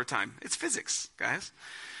holiness over time. It's physics, guys.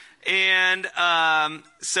 And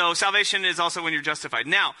so salvation is also when you're justified.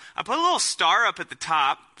 Now, I put a little star up at the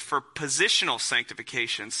top for positional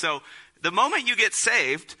sanctification. So the moment you get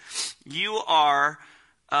saved, you are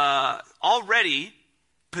already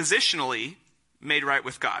positionally made right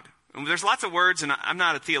with God. And there's lots of words, and I'm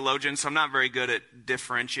not a theologian, so I'm not very good at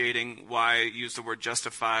differentiating why I use the word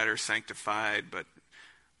justified or sanctified, but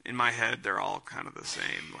in my head, they're all kind of the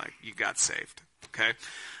same, like you got saved, okay?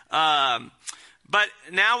 But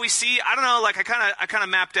now we see, I don't know, like I kind of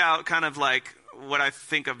mapped out kind of like what I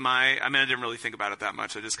think of I didn't really think about it that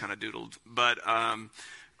much, I just kind of doodled, but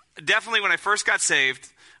definitely when I first got saved,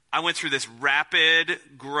 I went through this rapid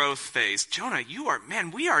growth phase. Jonah,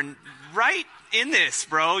 we are right in this,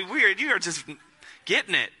 bro. You are just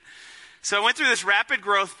getting it. So I went through this rapid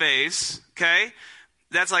growth phase, okay?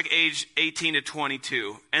 that's like age 18 to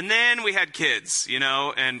 22. And then we had kids,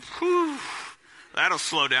 and whew, that'll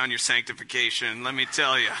slow down your sanctification, let me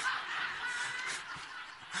tell you.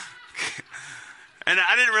 And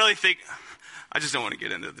I didn't really think, I just don't want to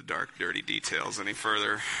get into the dark, dirty details any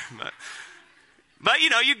further. But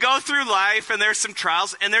you go through life and there's some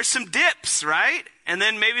trials and there's some dips, right? And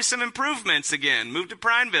then maybe some improvements again. Moved to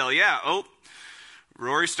Prineville, yeah. Oh,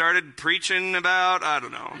 Rory started preaching about, I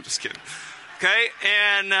don't know, I'm just kidding. Okay,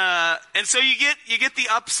 and so you get the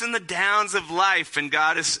ups and the downs of life, and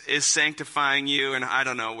God is sanctifying you, and I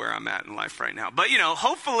don't know where I'm at in life right now. But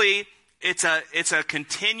hopefully it's a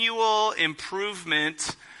continual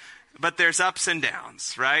improvement, but there's ups and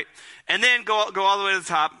downs, right? And then go all the way to the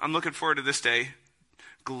top. I'm looking forward to this day.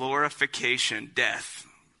 Glorification, death.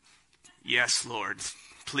 Yes, Lord,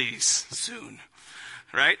 please, soon.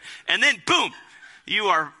 Right? And then boom, you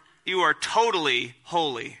are totally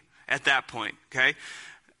holy at that point, okay?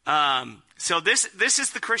 So this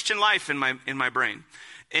is the Christian life in my brain.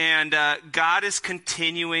 And God is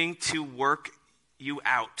continuing to work you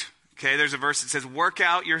out. Okay, there's a verse that says, work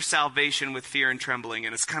out your salvation with fear and trembling.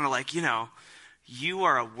 And it's kind of like, you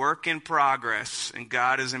are a work in progress and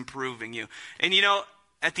God is improving you. And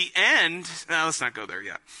at the end, let's not go there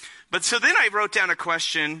yet. But so then I wrote down a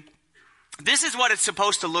question. This is what it's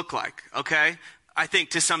supposed to look like, okay? I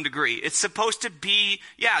think to some degree. It's supposed to be,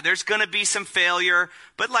 there's going to be some failure,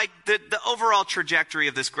 but like the overall trajectory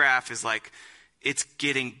of this graph is like, it's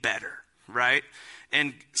getting better, right?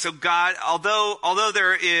 And so God, although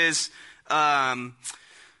there is, although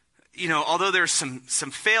there's some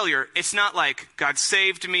failure, it's not like God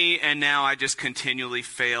saved me and now I just continually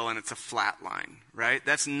fail and it's a flat line, right?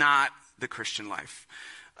 That's not the Christian life.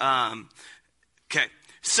 Okay.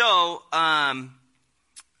 So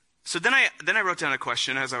then I wrote down a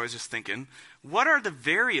question as I was just thinking, what are the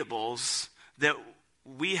variables that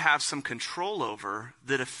we have some control over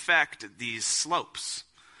that affect these slopes?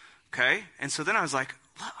 Okay. And so then I was like,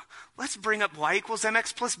 let's bring up y equals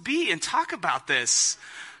mx plus b and talk about this.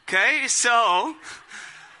 Okay. So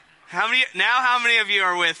how many of you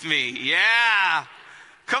are with me? Yeah.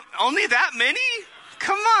 Only that many?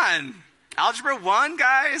 Come on. Algebra 1,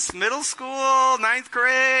 guys, middle school, 9th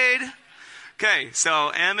grade. Okay, so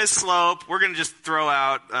m is slope. We're going to just throw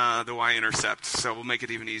out the y-intercept, so we'll make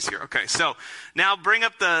it even easier. Okay, so now bring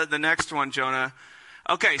up the next one, Jonah.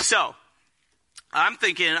 Okay, so I'm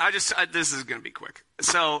thinking, this is going to be quick.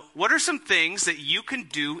 So what are some things that you can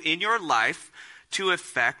do in your life to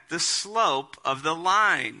affect the slope of the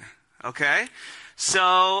line? Okay,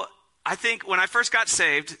 so I think when I first got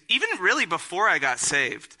saved, even really before I got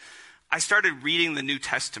saved, I started reading the New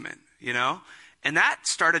Testament, and that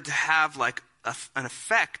started to have like an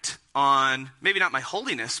effect on maybe not my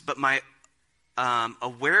holiness, but my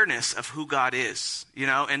awareness of who God is,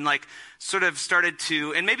 and like sort of started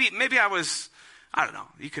to, and maybe I was, I don't know,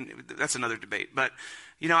 that's another debate, but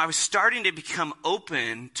I was starting to become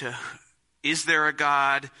open to, is there a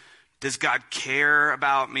God? Does God care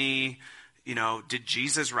about me? Did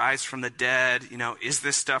Jesus rise from the dead? Is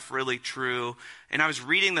this stuff really true? And I was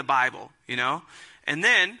reading the Bible, and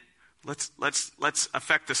then let's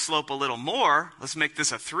affect the slope a little more. Let's make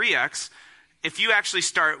this a 3x. If you actually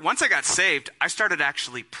once I got saved, I started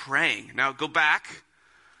actually praying. Now go back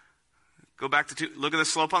to look at the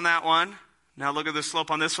slope on that one. Now look at the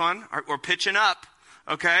slope on this one. We're pitching up.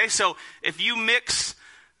 Okay. So if you mix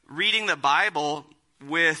reading the Bible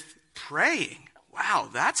with praying, wow,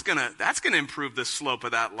 that's gonna improve the slope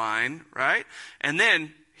of that line, right? And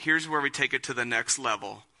then here's where we take it to the next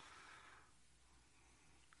level.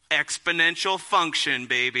 Exponential function,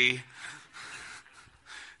 baby.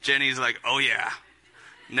 Jenny's like, oh yeah,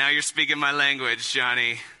 now you're speaking my language,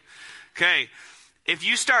 Johnny. Okay, if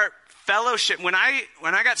you start fellowship, when I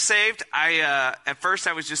got saved, I at first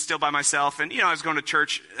I was just still by myself, and I was going to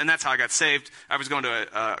church, and that's how I got saved. I was going to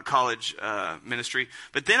a college ministry,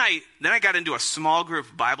 but then I got into a small group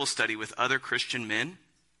Bible study with other Christian men,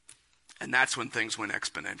 and that's when things went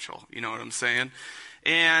exponential. You know what I'm saying?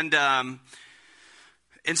 And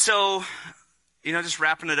so just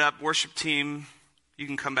wrapping it up, worship team, you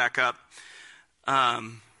can come back up. Do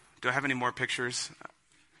I have any more pictures?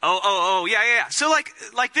 Oh, yeah. So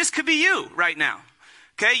like this could be you right now.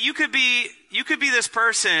 Okay, you could be this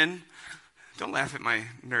person. Don't laugh at my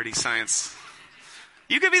nerdy science.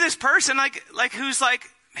 You could be this person like who's like,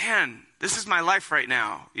 man, this is my life right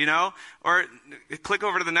now, Or click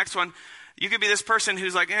over to the next one. You could be this person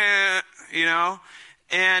who's like,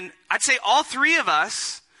 And I'd say all of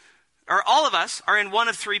us are in one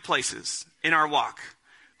of three places in our walk.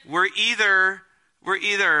 We're either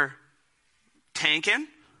tanking,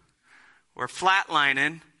 we're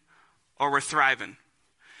flatlining, or we're thriving.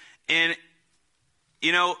 And,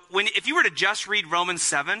 if you were to just read Romans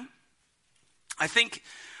 7, I think,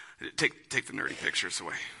 take the nerdy pictures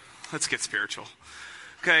away. Let's get spiritual.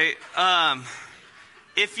 Okay.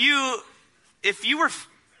 If you were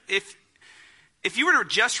to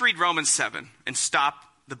just read Romans 7 and stop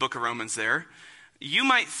the book of Romans there, you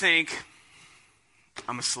might think,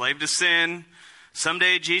 I'm a slave to sin.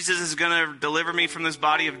 Someday Jesus is going to deliver me from this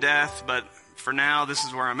body of death, but for now, this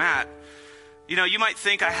is where I'm at. You might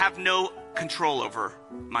think I have no control over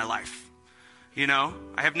my life. I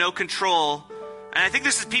have no control. And I think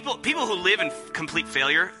this is people who live in complete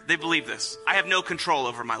failure, they believe this. I have no control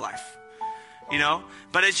over my life.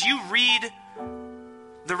 But as you read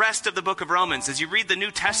the rest of the book of Romans, as you read the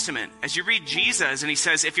New Testament, as you read Jesus, and he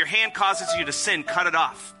says, if your hand causes you to sin, cut it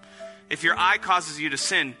off. If your eye causes you to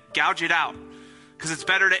sin, gouge it out. Because it's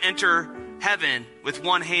better to enter heaven with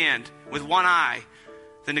one hand, with one eye,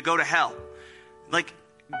 than to go to hell. Like,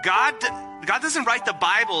 God doesn't write the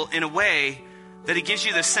Bible in a way that he gives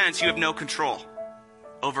you the sense you have no control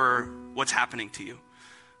over what's happening to you.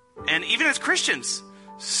 And even as Christians,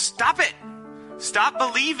 stop it. Stop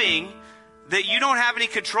believing that you don't have any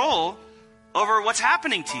control over what's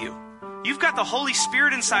happening to you. You've got the Holy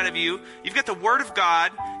Spirit inside of you. You've got the Word of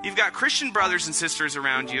God. You've got Christian brothers and sisters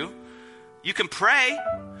around you. You can pray.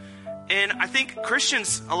 And I think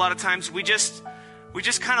Christians, a lot of times, we just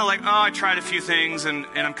kind of like, I tried a few things and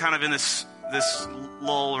I'm kind of in this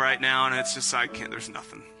lull right now, and it's just, there's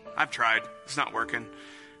nothing. I've tried. It's not working.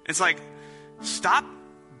 It's like, stop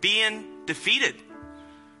being defeated.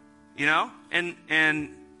 And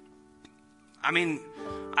I mean,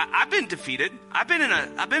 I've been defeated. I've been in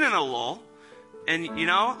a lull. And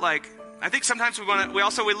I think sometimes we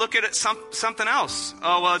look at it something else.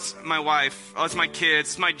 Oh, well, it's my wife. Oh, it's my kids.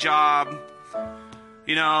 It's my job.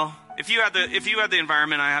 If you had the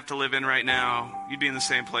environment I have to live in right now, you'd be in the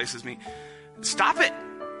same place as me. Stop it.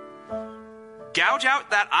 Gouge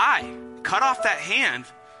out that eye. Cut off that hand.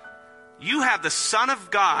 You have the Son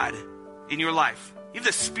of God in your life. You have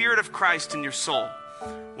the Spirit of Christ in your soul.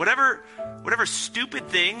 Whatever stupid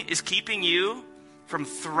thing is keeping you from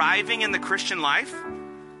thriving in the Christian life,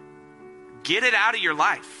 get it out of your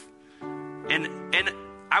life. And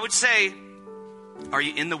I would say, are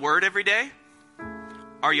you in the Word every day?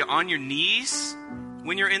 Are you on your knees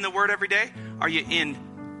when you're in the Word every day? Are you in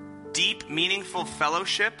deep, meaningful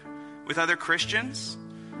fellowship with other Christians?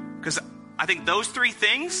 Because I think those three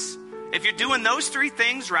things, if you're doing those three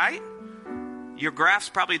things right, your graph's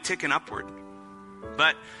probably ticking upward.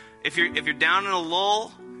 But if you're down in a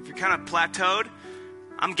lull, if you're kind of plateaued,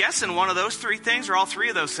 I'm guessing one of those three things or all three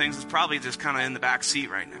of those things is probably just kind of in the back seat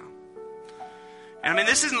right now. And I mean,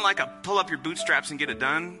 this isn't like a pull up your bootstraps and get it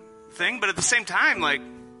done thing, but at the same time, like,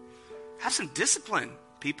 have some discipline,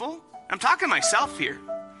 people. I'm talking to myself here.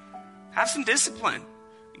 Have some discipline.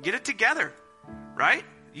 Get it together, right?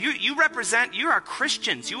 You are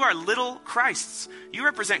Christians. You are little Christs. You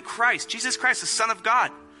represent Christ, Jesus Christ, the Son of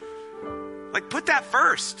God. Like, put that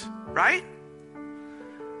first, right?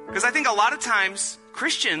 Because I think a lot of times,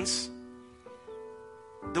 Christians,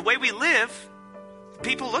 the way we live,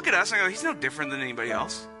 people look at us and go, he's no different than anybody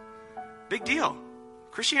else. Big deal.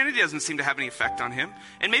 Christianity doesn't seem to have any effect on him.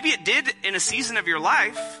 And maybe it did in a season of your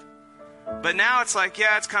life, but now it's like,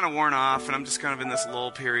 yeah, it's kind of worn off, and I'm just kind of in this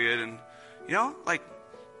lull period. And, like,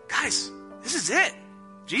 guys, this is it.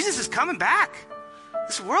 Jesus is coming back.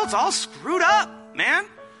 This world's all screwed up, man.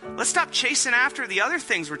 Let's stop chasing after the other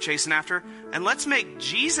things we're chasing after, and let's make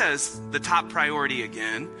Jesus the top priority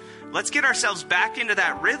again. Let's get ourselves back into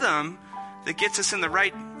that rhythm that gets us in the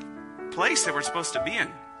right place that we're supposed to be in.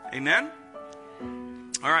 Amen?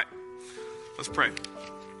 All right. Let's pray.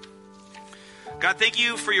 God, thank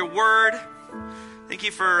you for your word. Thank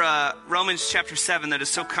you for Romans chapter 7 that is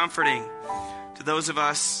so comforting to those of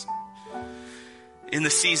us in the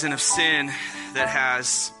season of sin that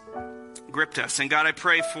has gripped us. And God, I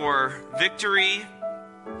pray for victory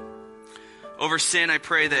over sin. I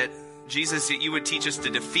pray that, Jesus, that you would teach us to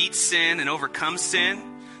defeat sin and overcome sin,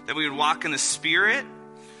 that we would walk in the Spirit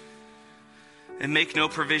and make no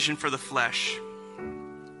provision for the flesh.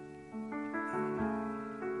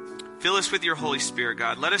 Fill us with your Holy Spirit,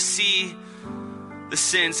 God. Let us see the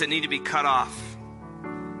sins that need to be cut off.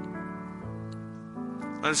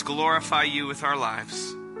 Let us glorify you with our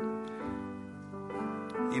lives.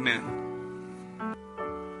 Amen.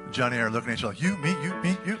 Johnny and I are looking at each other like, you, me,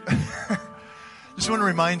 you. Just want to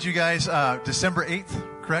remind you guys, December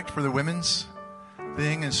 8th, correct, for the women's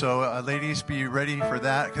thing. And so, ladies, be ready for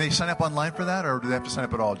that. Can they sign up online for that, or do they have to sign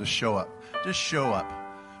up at all? Just show up. Just show up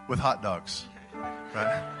with hot dogs.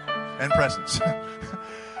 Right? and presents.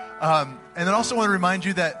 And then also want to remind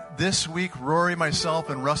you that this week, Rory, myself,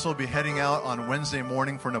 and Russell will be heading out on Wednesday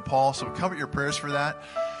morning for Nepal, so cover your prayers for that.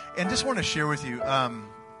 And just want to share with you,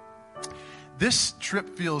 this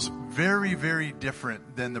trip feels very, very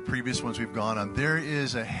different than the previous ones we've gone on. There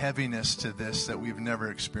is a heaviness to this that we've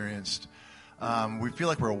never experienced. We feel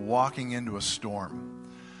like we're walking into a storm.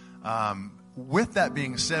 With that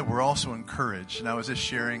being said, we're also encouraged. And I was just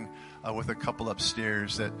sharing with a couple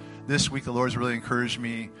upstairs that this week the Lord's really encouraged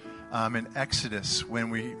me in Exodus when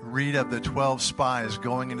we read of the 12 spies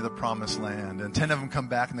going into the promised land. And 10 of them come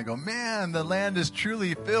back and they go, man, the land is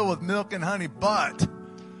truly filled with milk and honey, but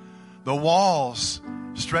the walls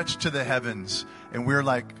stretch to the heavens and we're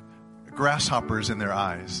like grasshoppers in their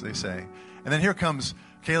eyes, they say. And then here comes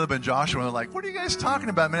Caleb and Joshua and they're like, what are you guys talking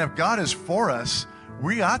about, man? If God is for us,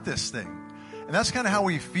 we got this thing. And that's kind of how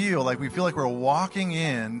we feel. Like we feel like we're walking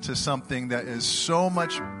into something that is so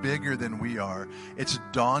much bigger than we are. It's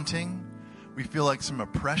daunting. We feel like some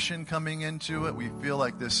oppression coming into it. We feel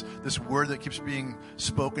like this word that keeps being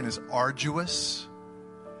spoken is arduous.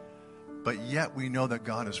 But yet we know that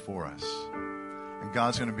God is for us. And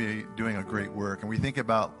God's going to be doing a great work. And we think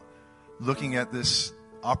about looking at this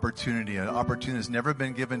opportunity. An opportunity that's never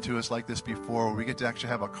been given to us like this before, where we get to actually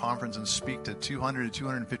have a conference and speak to 200 to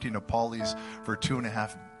 250 Nepalis for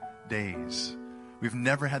 2.5 days. We've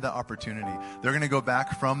never had that opportunity. They're going to go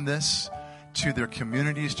back from this to their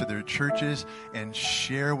communities, to their churches, and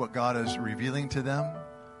share what God is revealing to them,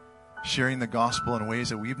 sharing the gospel in ways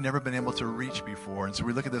that we've never been able to reach before. And so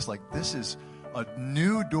we look at this like this is a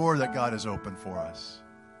new door that God has opened for us.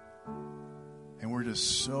 And we're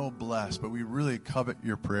just so blessed, but we really covet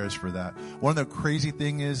your prayers for that. One of the crazy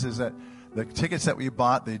things is that the tickets that we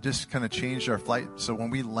bought, they just kind of changed our flight. So when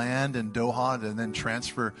we land in Doha and then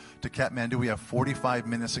transfer to Kathmandu, we have 45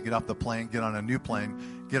 minutes to get off the plane, get on a new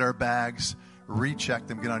plane, get our bags, recheck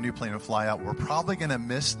them, get on a new plane and fly out. We're probably going to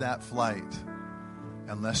miss that flight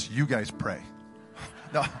unless you guys pray.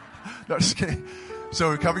 No, just kidding. So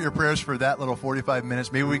we cover your prayers for that little 45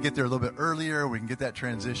 minutes. Maybe we get there a little bit earlier. We can get that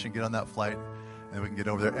transition, get on that flight, and we can get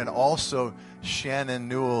over there. And also, Shannon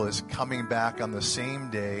Newell is coming back on the same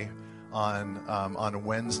day on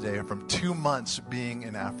Wednesday from 2 months being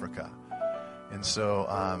in Africa. And so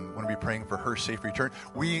I'm going to be praying for her safe return.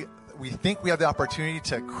 We think we have the opportunity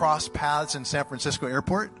to cross paths in San Francisco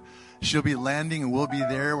Airport. She'll be landing and we'll be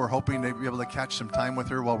there. We're hoping to be able to catch some time with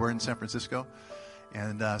her while we're in San Francisco.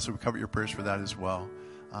 And so we cover your prayers for that as well.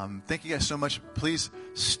 Thank you guys so much. Please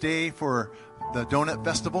stay for the Donut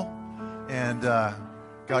Festival. And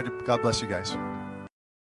God bless you guys.